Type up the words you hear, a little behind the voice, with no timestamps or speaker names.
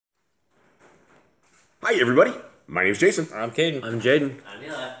Hi, everybody. My name's Jason. I'm Caden. I'm Jaden. I'm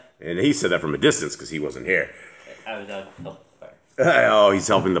Eli. And he said that from a distance because he wasn't here. I was out to help the fire. Oh, he's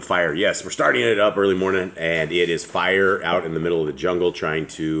helping the fire. Yes, we're starting it up early morning, and it is fire out in the middle of the jungle trying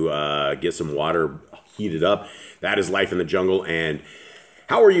to get some water heated up. That is life in the jungle. And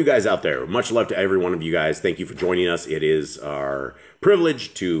how are you guys out there? Much love to every one of you guys. Thank you for joining us. It is our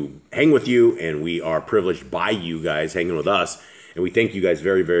privilege to hang with you, and we are privileged by you guys hanging with us. And we thank you guys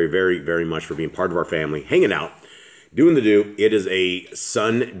very, very, very, very much for being part of our family, hanging out, doing the do. It is a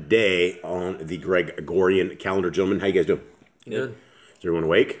Sunday on the Gregorian calendar. Gentlemen, how you guys doing? Good. Is everyone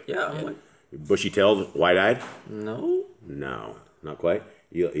awake? Yeah, I'm awake. Bushy-tailed, wide-eyed? No. No, not quite.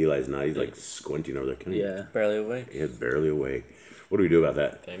 Eli's not. He's like squinting over there. Yeah. Barely awake. He's barely awake. What do we do about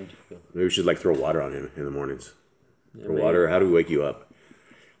that? Maybe we should like throw water on him in the mornings. Throw water. How do we wake you up?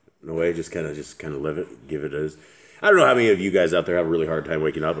 No way. Just kind of live it. Give it as. I don't know how many of you guys out there have a really hard time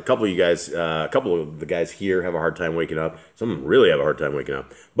waking up. A couple of you guys, a couple of the guys here have a hard time waking up. Some of them really have a hard time waking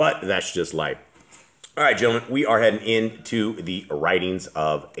up. But that's just life. All right, gentlemen, we are heading into the writings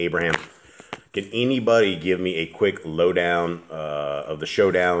of Abraham. Can anybody give me a quick lowdown of the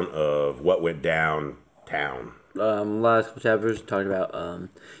showdown of what went downtown? Last couple chapters talked about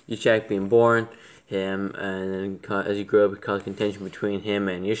Yitzhak being born, him, and then as he grew up, it caused contention between him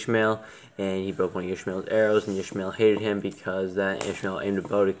and Ishmael, and he broke one of Ishmael's arrows, and Ishmael hated him because that Ishmael aimed a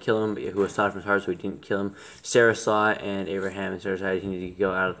bow to kill him, but who was sought from his heart, so he didn't kill him. Sarah saw it, and Abraham and Sarah decided he needed to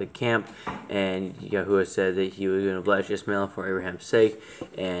go out of the camp, and Yahuwah said that he was going to bless Ishmael for Abraham's sake,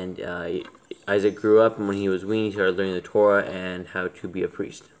 and Isaac grew up, and when he was weaned, he started learning the Torah and how to be a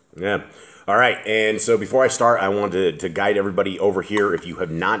priest. Yeah. All right. And so before I start, I wanted to guide everybody over here. If you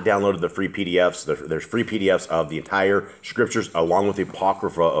have not downloaded the free PDFs, there's free PDFs of the entire scriptures along with the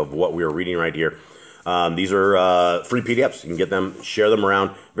Apocrypha of what we are reading right here. These are free PDFs. You can get them, share them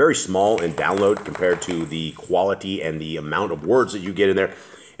around. Very small in download compared to the quality and the amount of words that you get in there.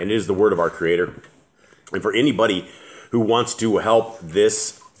 And it is the word of our Creator. And for anybody who wants to help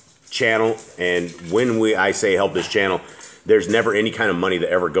this channel, and when I say help this channel, there's never any kind of money that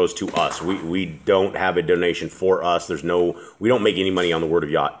ever goes to us. We don't have a donation for us. We don't make any money on the Word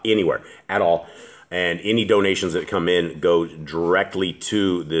of Yah anywhere at all. And any donations that come in go directly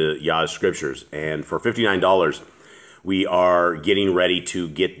to the Yah scriptures. And for $59, we are getting ready to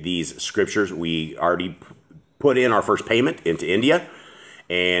get these scriptures. We already put in our first payment into India.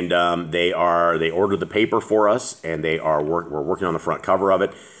 And they ordered the paper for us, and we're working on the front cover of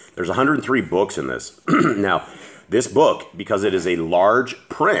it. There's 103 books in this. Now, this book, because it is a large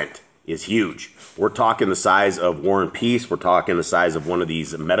print, is huge. We're talking the size of War and Peace. We're talking the size of one of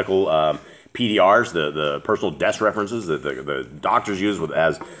these medical PDRs, the personal desk references that the doctors use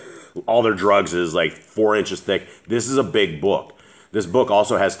as all their drugs is like 4 inches thick. This is a big book. This book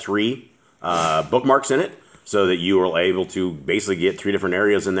also has 3 bookmarks in it, so that you are able to basically get 3 different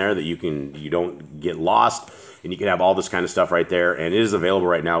areas in there that you don't get lost, and you can have all this kind of stuff right there. And it is available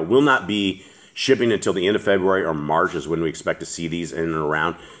right now. It will not be shipping until the end of February or March is when we expect to see these in and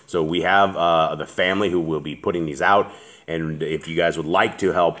around. So we have the family who will be putting these out. And if you guys would like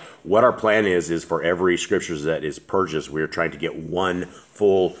to help, what our plan is for every scriptures that is purchased, we're trying to get 1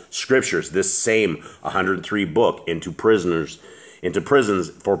 full scriptures, this same 103 book into prisons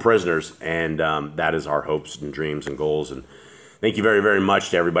for prisoners. And that is our hopes and dreams and goals. And thank you very, very much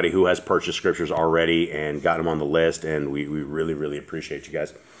to everybody who has purchased scriptures already and got them on the list. And we really, really appreciate you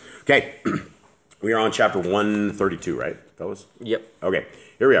guys. Okay. We are on chapter 132, right, fellas? Yep. Okay,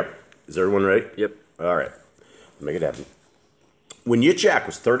 here we are. Is everyone ready? Yep. All right, make it happen. When Yitzhak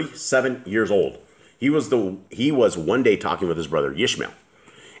was 37 years old, he was one day talking with his brother Ishmael,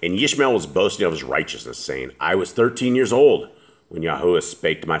 and Ishmael was boasting of his righteousness, saying, "I was 13 years old when Yahuwah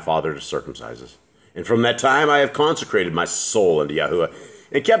spake to my father to circumcise us, and from that time I have consecrated my soul unto Yahuwah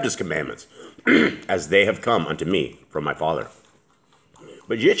and kept his commandments, as they have come unto me from my father."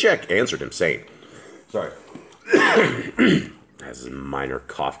 But Yitzhak answered him, saying, Sorry. Has a minor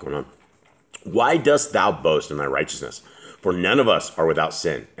cough going on. "Why dost thou boast in thy righteousness? For none of us are without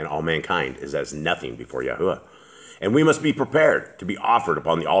sin, and all mankind is as nothing before Yahuwah. And we must be prepared to be offered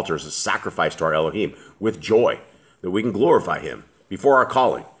upon the altar as a sacrifice to our Elohim with joy, that we can glorify him before our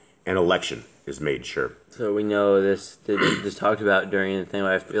calling and election is made sure." So we know this talked about during the thing,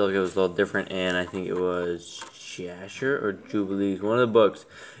 but I feel like it was a little different, and I think it was Jasher or Jubilees, one of the books.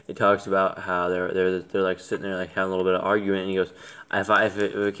 It talks about how they're like sitting there like having a little bit of argument, and he goes, "If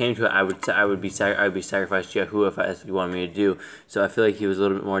it came to it, I would be sacrificed to Yahuwah if that's what you wanted me to do." So I feel like he was a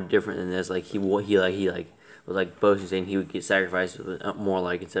little bit more different than this. Like he was like boasting, saying he would get sacrificed more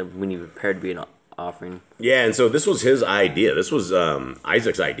like instead of when he prepared to be offering. Yeah, and so this was his idea. This was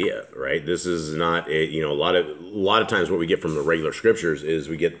Isaac's idea, right? This is not a lot of times what we get from the regular scriptures is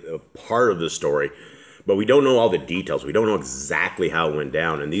we get a part of the story, but we don't know all the details. We don't know exactly how it went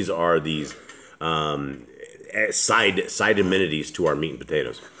down, and these are these side amenities to our meat and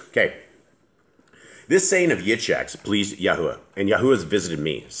potatoes. Okay. This saying of Yitzchak's pleased Yahuwah, and Yahuwah has visited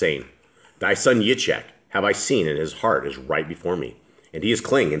me, saying, Thy son Yitzchak have I seen, and his heart is right before me, and he is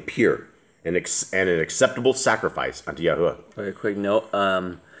clean and pure, and an acceptable sacrifice unto Yahuwah. Okay, quick note.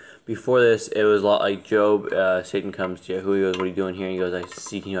 Before this, it was a lot like Job. Satan comes to Yahuwah. He goes, "What are you doing here?" And he goes, "I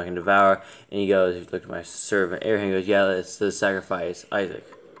seek you, I can devour." And he goes, "He looked at my servant Abraham." He goes, "Yeah, it's the sacrifice, Isaac."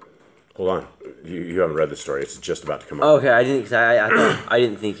 Hold on, you haven't read the story. It's just about to come up. Oh, okay, I didn't. Cause I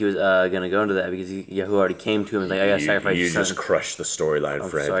didn't think he was gonna go into that because Yahuwah already came to him and was like, "I gotta sacrifice." You your son. just crushed the storyline,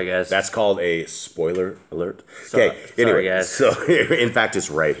 friend. Sorry, guys. That's called a spoiler alert. Sorry, Okay. Anyway, guys. so in fact, it's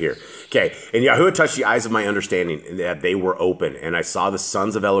right here. Okay, and Yahuwah touched the eyes of my understanding, that they were open, and I saw the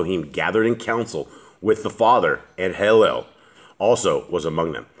sons of Elohim gathered in council with the Father, and Hillel also was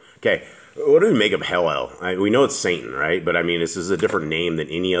among them. Okay, what do we make of Hillel? We know it's Satan, right? But I mean, this is a different name than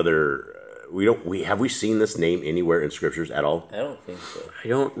any other. Have we seen this name anywhere in scriptures at all? I don't think so. I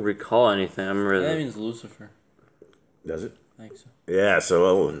don't recall anything. I'm really. That means Lucifer. Does it? I think so. Yeah.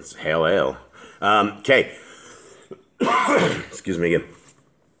 So it's Hillel. Okay. Excuse me again.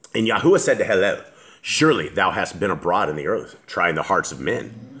 And Yahuwah said to Hillel, Surely thou hast been abroad in the earth, trying the hearts of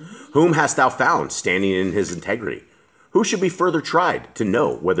men. Whom hast thou found standing in his integrity? Who should be further tried to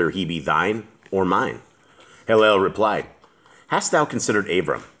know whether he be thine or mine? Hillel replied, Hast thou considered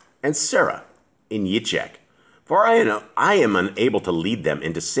Abram and Sarah in Yitzchak? For I am unable to lead them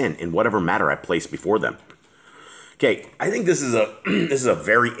into sin in whatever matter I place before them. Okay, I think this is a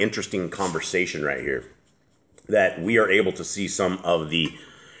very interesting conversation right here, that we are able to see some of the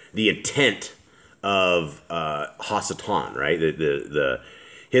intent of Hasatan, right?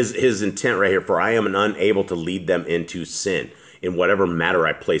 His intent right here. For I am unable to lead them into sin in whatever matter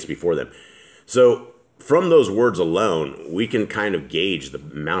I place before them. So from those words alone, we can kind of gauge the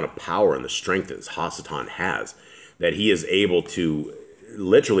amount of power and the strength that Hasatan has, that he is able to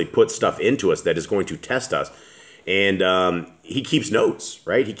literally put stuff into us that is going to test us. And he keeps notes,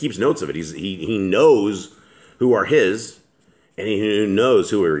 right? He keeps notes of it. He knows who are his, and he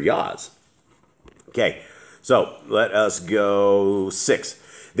knows who are Yah's. Okay, so let us go 6.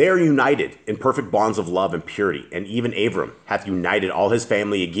 They are united in perfect bonds of love and purity, and even Abram hath united all his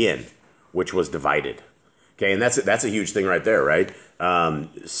family again, which was divided. Okay, and that's a huge thing right there, right?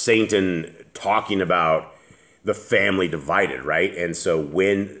 Satan talking about the family divided, right? And so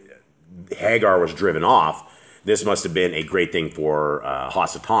when Hagar was driven off, this must have been a great thing for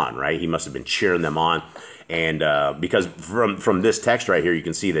Hasatan, right? He must have been cheering them on. And because from this text right here, you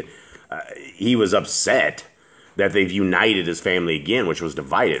can see that he was upset that they've united his family again, which was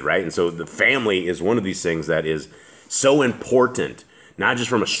divided, right? And so the family is one of these things that is so important, not just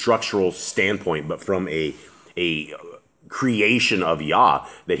from a structural standpoint, but from a creation of Yah,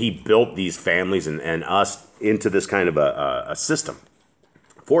 that he built these families and us into this kind of a system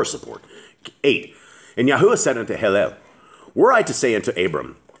for support. 8. And Yahuwah said unto Hillel, Were I to say unto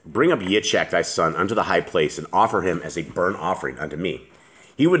Abram, Bring up Yitzchak thy son unto the high place, and offer him as a burnt offering unto me,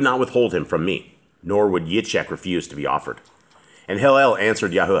 he would not withhold him from me, nor would Yitzchak refuse to be offered. And Hillel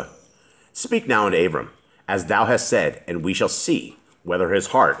answered Yahuwah, Speak now unto Abram, as thou hast said, and we shall see whether his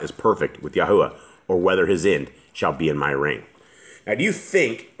heart is perfect with Yahuwah, or whether his end shall be in my reign. Now, do you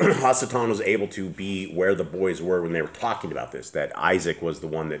think Hasatan was able to be where the boys were when they were talking about this, that Isaac was the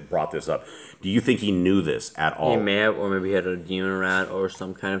one that brought this up? Do you think he knew this at all? He may have, or maybe he had a demon around or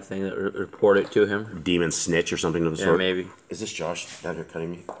some kind of thing that reported to him. Demon snitch or something of the sort? Yeah, maybe. Is this Josh down here cutting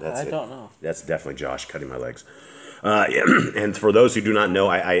me? I don't know. That's definitely Josh cutting my legs. And for those who do not know,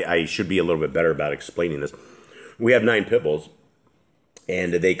 I should be a little bit better about explaining this. We have 9 pit bulls.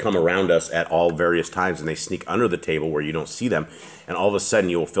 And they come around us at all various times, and they sneak under the table where you don't see them. And all of a sudden,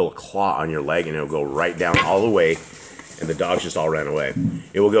 you will feel a claw on your leg, and it'll go right down all the way. And the dogs just all ran away.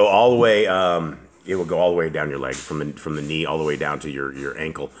 It will go all the way. It will go all the way down your leg, from the knee all the way down to your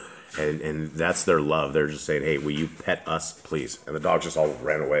ankle. And that's their love. They're just saying, "Hey, will you pet us, please?" And the dogs just all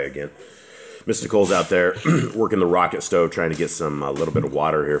ran away again. Mr. Cole's out there working the rocket stove, trying to get some a little bit of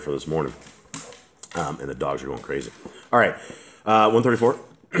water here for this morning. And the dogs are going crazy. All right. 134.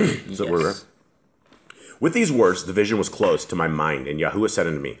 So we're right. With these words, the vision was closed to my mind, and Yahuwah said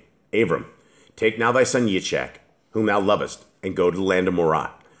unto me, Abram, take now thy son Yitzchak, whom thou lovest, and go to the land of Moriah,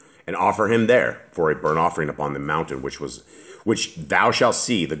 and offer him there for a burnt offering upon the mountain which thou shalt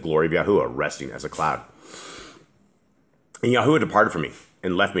see the glory of Yahuwah resting as a cloud. And Yahuwah departed from me,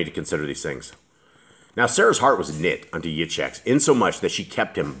 and left me to consider these things. Now Sarah's heart was knit unto Yitzchak, insomuch that she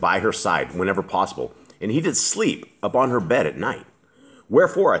kept him by her side whenever possible, and he did sleep upon her bed at night.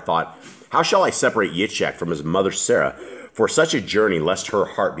 Wherefore I thought, how shall I separate Yitzchak from his mother Sarah for such a journey, lest her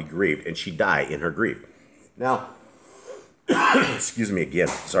heart be grieved, and she die in her grief? Now, excuse me again.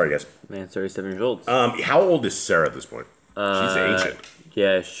 Sorry, guys. Man, 37 years old. How old is Sarah at this point? She's ancient.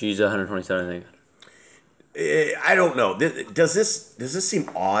 Yeah, she's 127, I think. I don't know. Does this seem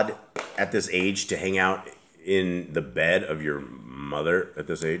odd at this age to hang out in the bed of your mother at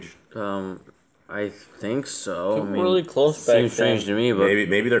this age? I think so. I mean, really close back seems strange to me, but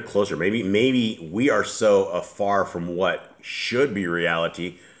Maybe they're closer. Maybe we are so afar from what should be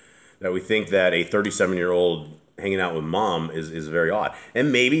reality that we think that a 37-year-old hanging out with mom is very odd.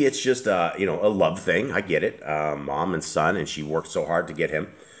 And maybe it's just a love thing. I get it. Mom and son, and she worked so hard to get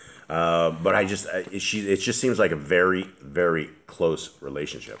him. But it just seems like a very, very close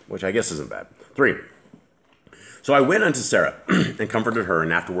relationship, which I guess isn't bad. 3. So I went unto Sarah and comforted her,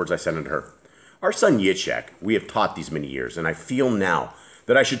 and afterwards I said unto her, our son Yitzchak we have taught these many years, and I feel now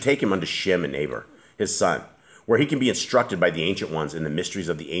that I should take him unto Shem and Eber, his son, where he can be instructed by the ancient ones in the mysteries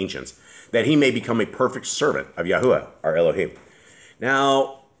of the ancients, that he may become a perfect servant of Yahuwah, our Elohim.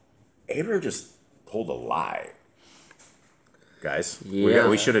 Now, Abraham just told a lie. Guys, Yeah.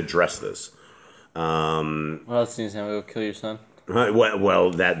 we should address this. What else needs to happen? Go kill your son?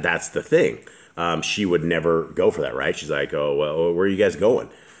 Well, that's the thing. She would never go for that, right? She's like, oh, well, where are you guys going?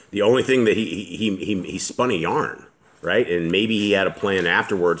 The only thing that he spun a yarn, right? And maybe he had a plan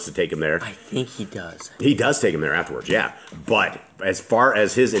afterwards to take him there. I think he does. He does take him there afterwards, yeah. But as far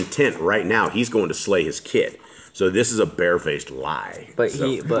as his intent right now, he's going to slay his kid. So this is a barefaced lie. But so,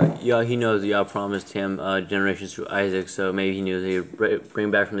 he knows Yah promised him generations through Isaac, so maybe he knew he'd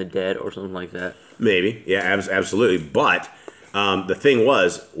bring back from the dead or something like that. maybe, yeah, absolutely. But the thing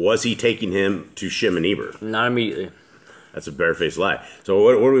was he taking him to Shem and Eber? Not immediately. That's a barefaced lie. So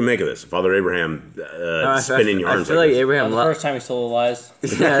what do we make of this? Father Abraham spinning yarns. I feel like this. Abraham. The first time he told lies.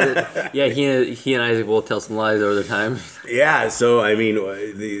 yeah, he and Isaac will tell some lies over the time. Yeah, so I mean,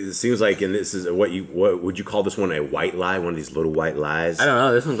 it seems like, and this is what would you call this one, a white lie? One of these little white lies? I don't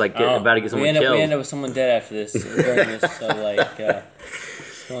know. This one's like about to get someone killed. We end up with someone dead after this. During this, so like.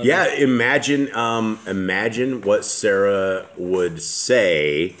 Yeah, imagine what Sarah would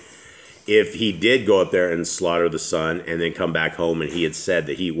say if he did go up there and slaughter the son and then come back home and he had said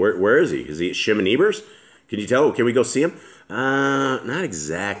that where is he? Is he at Shem and Eber's? Can you tell? Can we go see him? Not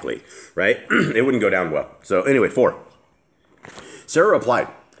exactly, right? It wouldn't go down well. So anyway, 4. Sarah replied,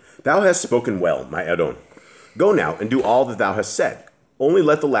 thou hast spoken well, my Adon. Go now and do all that thou hast said. Only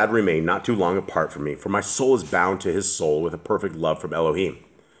let the lad remain not too long apart from me, for my soul is bound to his soul with a perfect love from Elohim.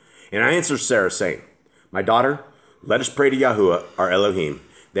 And I answered Sarah, saying, my daughter, let us pray to Yahuwah, our Elohim,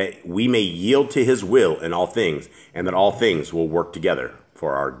 that we may yield to his will in all things, and that all things will work together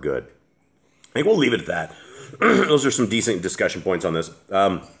for our good. I think we'll leave it at that. Those are some decent discussion points on this.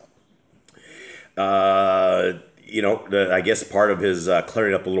 I guess part of his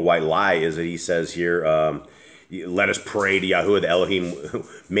clearing up a little white lie is that he says here, let us pray to Yahuwah, the Elohim,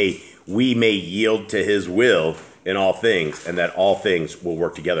 we may yield to his will in all things, and that all things will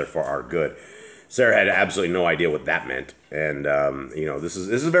work together for our good. Sarah had absolutely no idea what that meant, and this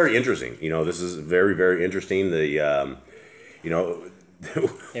is very interesting. This is very, very interesting. We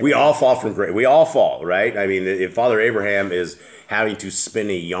all fall from grace. We all fall, right? I mean, if Father Abraham is having to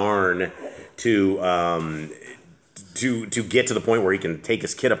spin a yarn to get to the point where he can take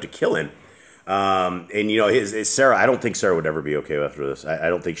his kid up to kill him, his Sarah, I don't think Sarah would ever be okay after this. I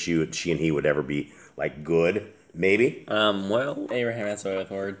don't think she and he would ever be like good. Maybe. Well, Abraham answered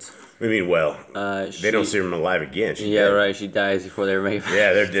with words. I mean, they don't see him alive again. She's dead. Right. She dies before they ever make it.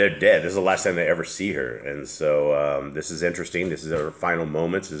 Yeah, they're dead. This is the last time they ever see her, and so this is interesting. This is her final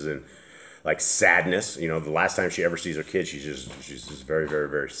moments. This is in like sadness. The last time she ever sees her kid, she's just very, very,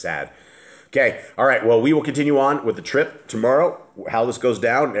 very sad. Okay, all right. Well, we will continue on with the trip tomorrow. How this goes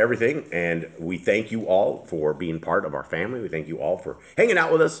down and everything, and we thank you all for being part of our family. We thank you all for hanging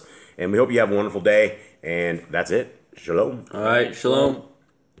out with us, and we hope you have a wonderful day. And that's it. Shalom. All right. Shalom.